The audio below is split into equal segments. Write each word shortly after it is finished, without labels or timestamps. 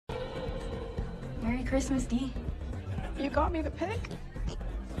Merry Christmas, Dee. You got me the pig?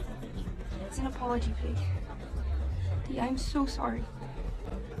 It's an apology pig. Dee, I'm so sorry.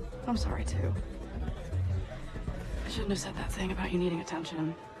 I'm sorry, too. I shouldn't have said that thing about you needing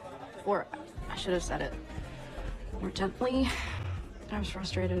attention. Or I should have said it more gently. I was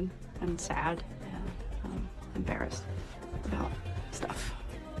frustrated and sad and embarrassed about stuff.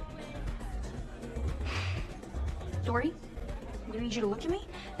 Dory, I'm gonna need you to look at me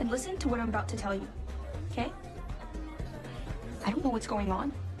and listen to what I'm about to tell you, okay? I don't know what's going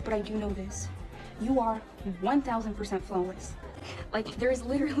on, but I do know this. You are 1000% flawless. Like, there is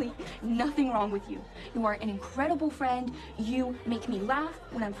literally nothing wrong with you. You are an incredible friend. You make me laugh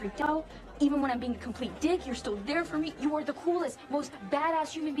when I'm freaked out. Even when I'm being a complete dick, you're still there for me. You are the coolest, most badass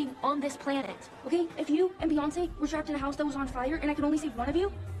human being on this planet, okay? If you and Beyonce were trapped in a house that was on fire and I could only save one of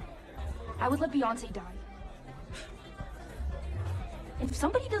you, I would let Beyonce die. If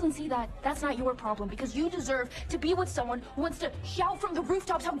somebody doesn't see that, that's not your problem, because you deserve to be with someone who wants to shout from the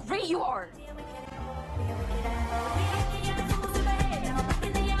rooftops how great you are.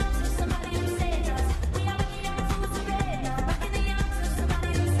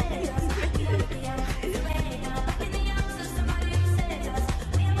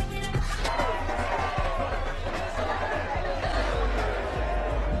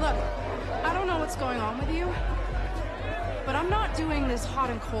 Look, I don't know what's going on with you, but I'm not doing this hot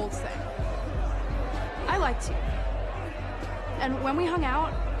and cold thing. I liked you. And when we hung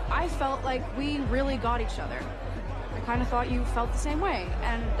out, I felt like we really got each other. I kind of thought you felt the same way,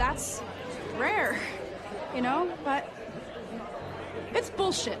 and that's rare, you know? But it's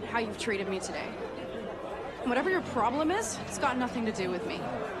bullshit how you've treated me today. Whatever your problem is, it's got nothing to do with me.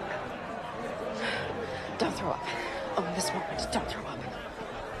 Don't throw up. Oh, this moment, don't throw up.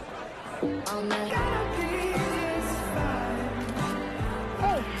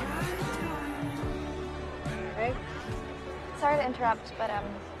 Hey. Greg, sorry to interrupt, but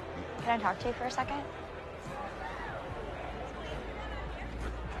can I talk to you for a second?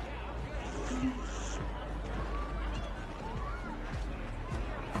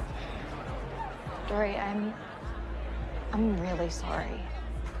 Dory, I'm really sorry.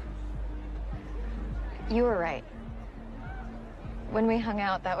 You were right. When we hung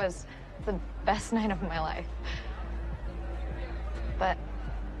out, that was the best night of my life. But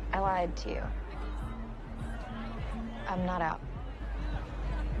I lied to you. I'm not out.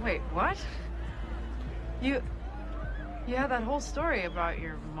 Wait, what? You had that whole story about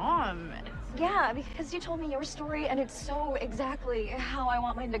your mom. Yeah, because you told me your story, and it's so exactly how I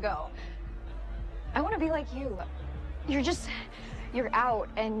want mine to go. I want to be like you. You're out,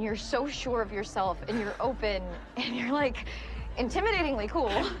 and you're so sure of yourself, and you're open, and you're, like, intimidatingly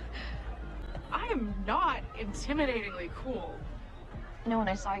cool. I am not intimidatingly cool. You know, when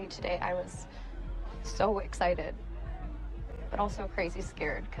I saw you today, I was so excited, but also crazy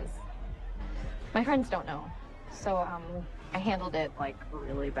scared, because my friends don't know. So, I handled it, like,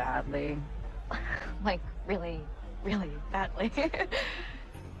 really badly. Like, really, really badly.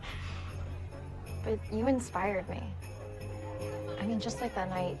 But you inspired me. I mean, just like that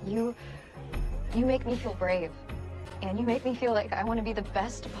night, you make me feel brave. And you make me feel like I want to be the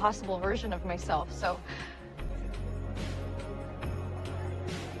best possible version of myself, so...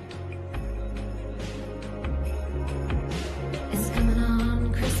 It's coming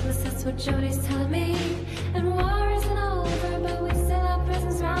on Christmas, that's what Jody's telling me. And what